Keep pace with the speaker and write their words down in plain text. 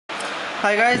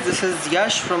Hi guys, this is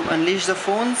Yash from Unleash the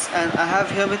Phones, and I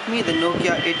have here with me the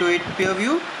Nokia 808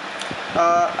 PureView.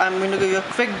 I'm going to give you a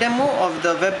quick demo of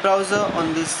the web browser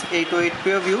on this 808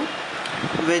 PureView,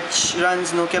 which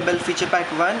runs Nokia Belle Feature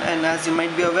Pack 1. And as you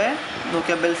might be aware,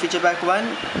 Nokia Belle Feature Pack 1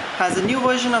 has a new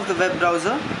version of the web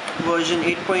browser, version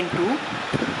 8.2.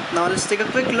 Now let's take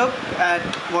a quick look at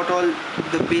what all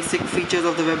the basic features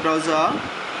of the web browser are.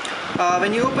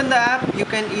 When you open the app, you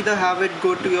can either have it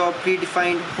go to your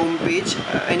predefined home page,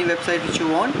 any website which you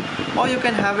want, or you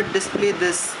can have it display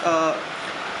this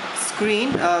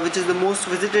screen, which is the most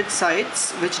visited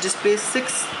sites, which displays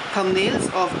 6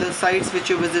 thumbnails of the sites which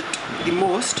you visit the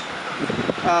most.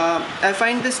 I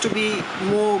find this to be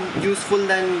more useful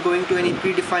than going to any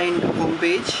predefined home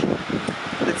page.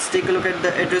 Let's take a look at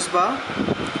the address bar.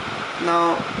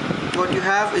 Now, what you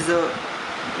have is a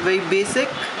very basic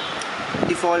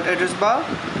default address bar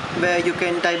where you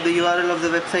can type the URL of the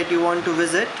website you want to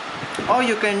visit, or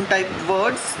you can type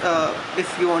words.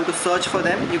 If you want to search for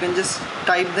them, you can just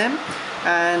type them,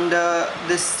 and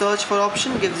this search for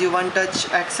option gives you one-touch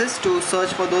access to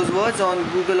search for those words on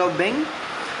Google or Bing.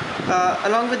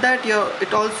 Along with that,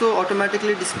 it also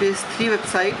automatically displays 3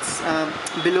 websites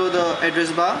below the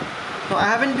address bar. Now, I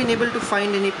haven't been able to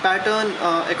find any pattern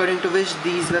according to which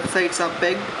these websites are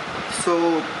pegged,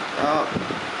 so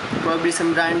probably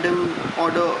some random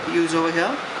order used over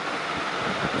here.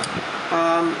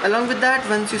 Along with that,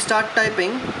 once you start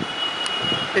typing,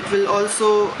 it will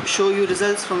also show you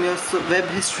results from your web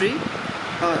history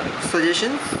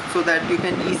suggestions, so that you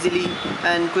can easily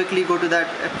and quickly go to that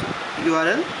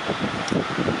URL.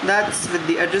 That's with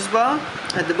the address bar.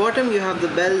 At the bottom you have the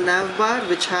Bell nav bar,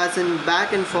 which has a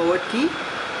back and forward key.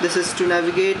 This is to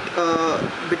navigate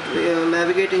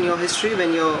in your history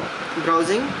when you're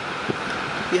browsing.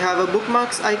 You have a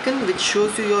bookmarks icon which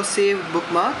shows you your saved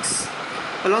bookmarks.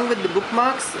 Along with the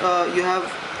bookmarks, you have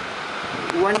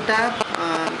one tab.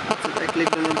 I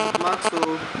clicked on a bookmark,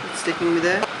 so it's taking me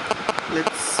there.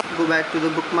 Let's go back to the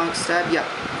bookmarks tab. Yeah.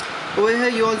 Over here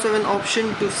you also have an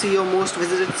option to see your most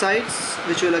visited sites,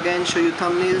 which will again show you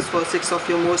thumbnails for 6 of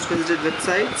your most visited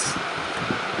websites.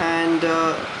 And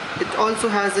it also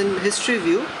has a history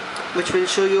view, which will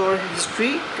show your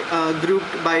history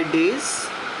grouped by days.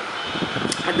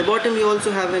 At the bottom you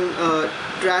also have a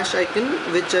trash icon,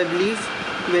 which I believe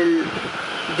will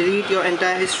delete your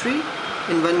entire history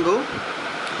in one go.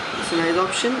 It's a nice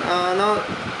option. Now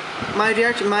my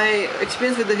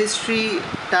experience with the history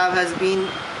tab has been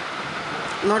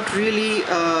not really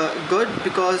good,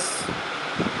 because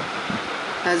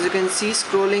as you can see,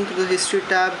 scrolling to the history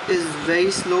tab is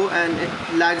very slow and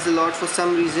it lags a lot for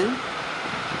some reason.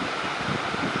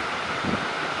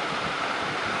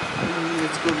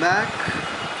 Let's go back,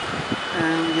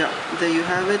 and yeah, there you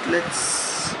have it.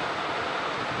 Let's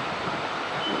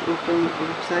open the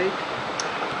website.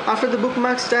 After the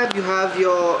bookmarks tab, you have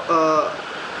your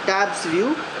tabs view,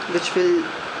 which will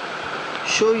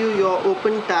show you your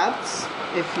open tabs.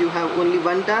 If you have only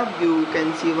one tab, you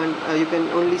can see one.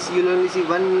 You'll only see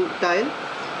one tile,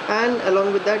 and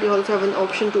along with that, you also have an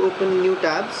option to open new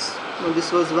tabs. Now,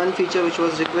 this was one feature which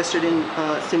was requested in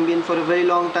Symbian for a very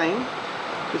long time.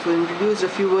 This was introduced a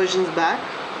few versions back.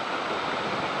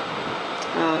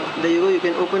 There you go. You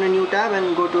can open a new tab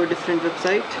and go to a different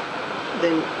website.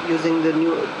 Then, using the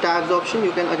new tabs option,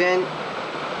 you can again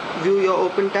view your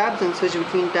open tabs and switch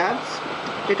between tabs.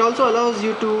 It also allows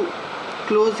you to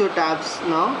close your tabs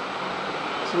now.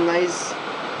 It's a nice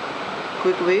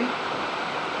quick way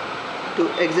to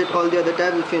exit all the other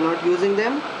tabs if you're not using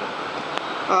them.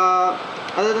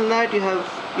 Other than that, you have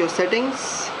your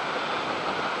settings.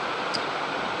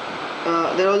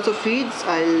 There are also feeds.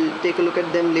 I'll take a look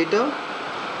at them later.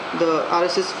 The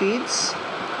RSS feeds.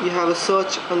 You have a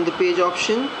search on the page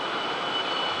option,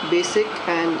 basic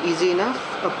and easy enough.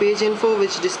 A page info,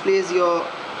 which displays your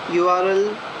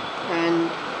URL and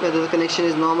whether the connection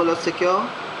is normal or secure.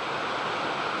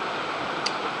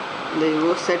 There you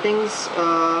go. Settings.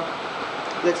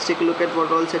 Let's take a look at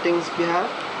what all settings we have.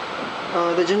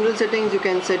 The general settings, you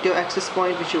can set your access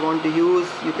point which you want to use.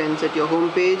 You can set your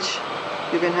home page.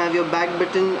 You can have your back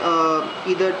button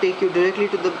either take you directly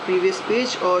to the previous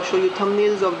page or show you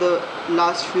thumbnails of the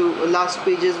last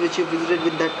pages which you visited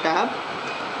with that tab.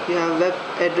 You have web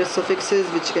address suffixes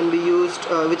which can be used,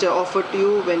 which are offered to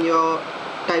you when you're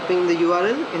typing the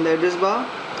URL in the address bar.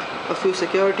 A few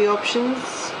security options.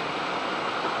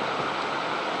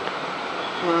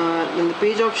 In the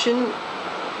page option,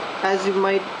 as you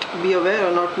might be aware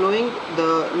or not knowing,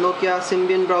 the Nokia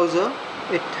Symbian browser,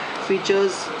 it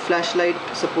features flashlight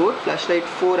support, flashlight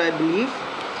 4 I believe.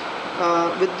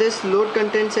 With this load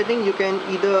content setting, you can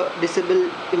either disable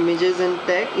images and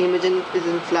text, is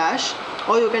in flash,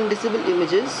 or you can disable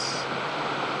images.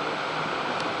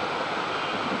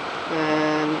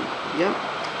 And yeah,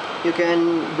 you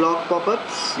can block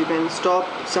pop-ups, you can stop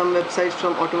some websites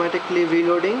from automatically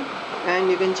reloading,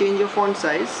 and you can change your font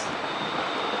size.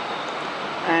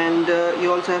 And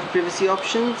you also have privacy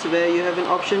options, where you have an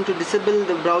option to disable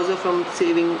the browser from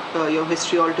saving your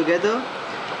history altogether.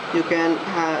 You can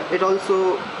it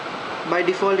also, by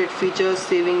default, it features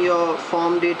saving your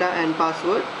form data and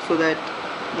password, so that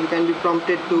you can be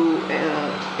prompted to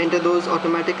enter those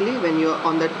automatically when you're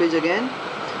on that page again.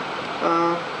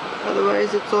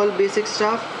 Otherwise, it's all basic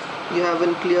stuff. You have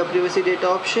a clear privacy data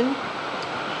option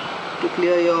to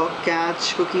clear your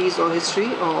cache, cookies, or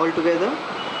history altogether.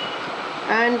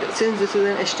 And since this is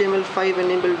an HTML5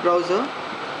 enabled browser,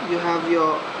 you have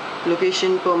your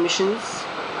location permissions.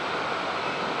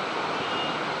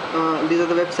 These are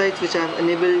the websites which I have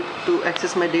enabled to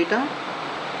access my data.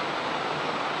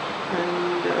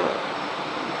 And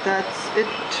that's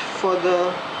it for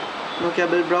the Nokia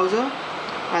Belle browser.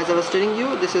 As I was telling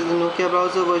you, this is the Nokia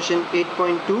browser version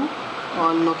 8.2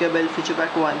 on Nokia Belle Feature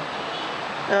Pack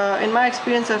 1. In my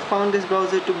experience, I've found this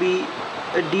browser to be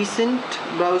a decent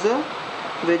browser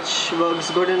which works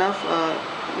good enough.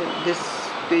 This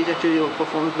page actually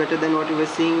performs better than what you were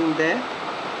seeing there.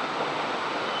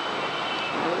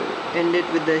 I'll end it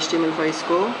with the HTML5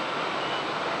 score.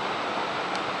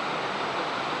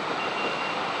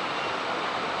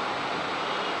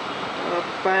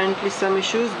 Apparently some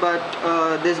issues, but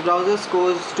this browser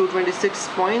scores 226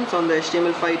 points on the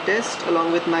HTML5 test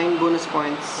along with 9 bonus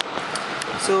points.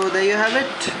 So there you have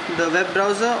it, the web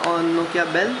browser on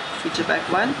Nokia Belle Feature Pack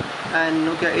 1 and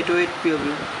Nokia 808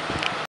 PureView.